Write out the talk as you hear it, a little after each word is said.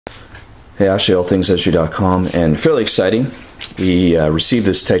Hey Ashley, allthingsSG.com, and fairly exciting. We received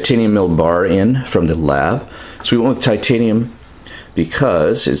this titanium milled bar in from the lab. So we went with titanium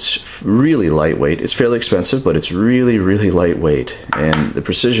because it's really lightweight. It's fairly expensive, but it's really, really lightweight. And the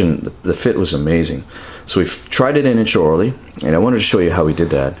precision, the fit was amazing. So we've tried it in intraorally, and I wanted to show you how we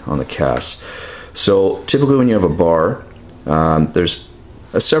did that on the cast. So typically when you have a bar, there's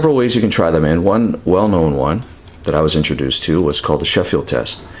several ways you can try them in. One well-known one that I was introduced to was called the Sheffield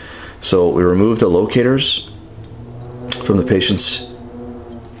Test. So we remove the locators from the patient's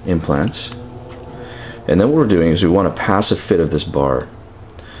implants, and then what we're doing is we want a passive fit of this bar.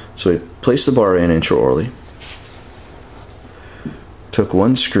 So we placed the bar in intraorally, took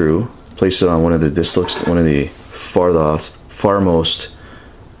one screw, placed it on one of the farmost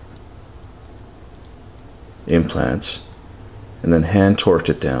implants, and then hand torqued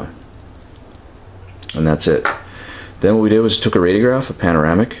it down, and that's it. Then what we did was took a radiograph, a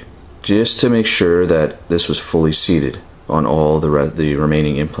panoramic, just to make sure that this was fully seated on all the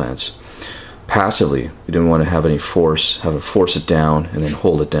remaining implants. Passively, we didn't want to have to force it down and then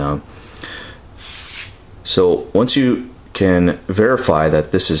hold it down. So once you can verify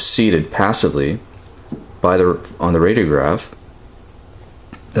that this is seated passively on the radiograph,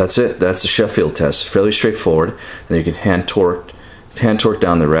 that's it. That's the Sheffield test. Fairly straightforward. And then you can hand torque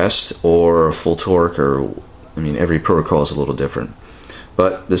down the rest, or a full torque, or I mean, every protocol is a little different.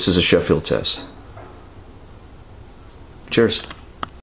 But this is a Sheffield test. Cheers.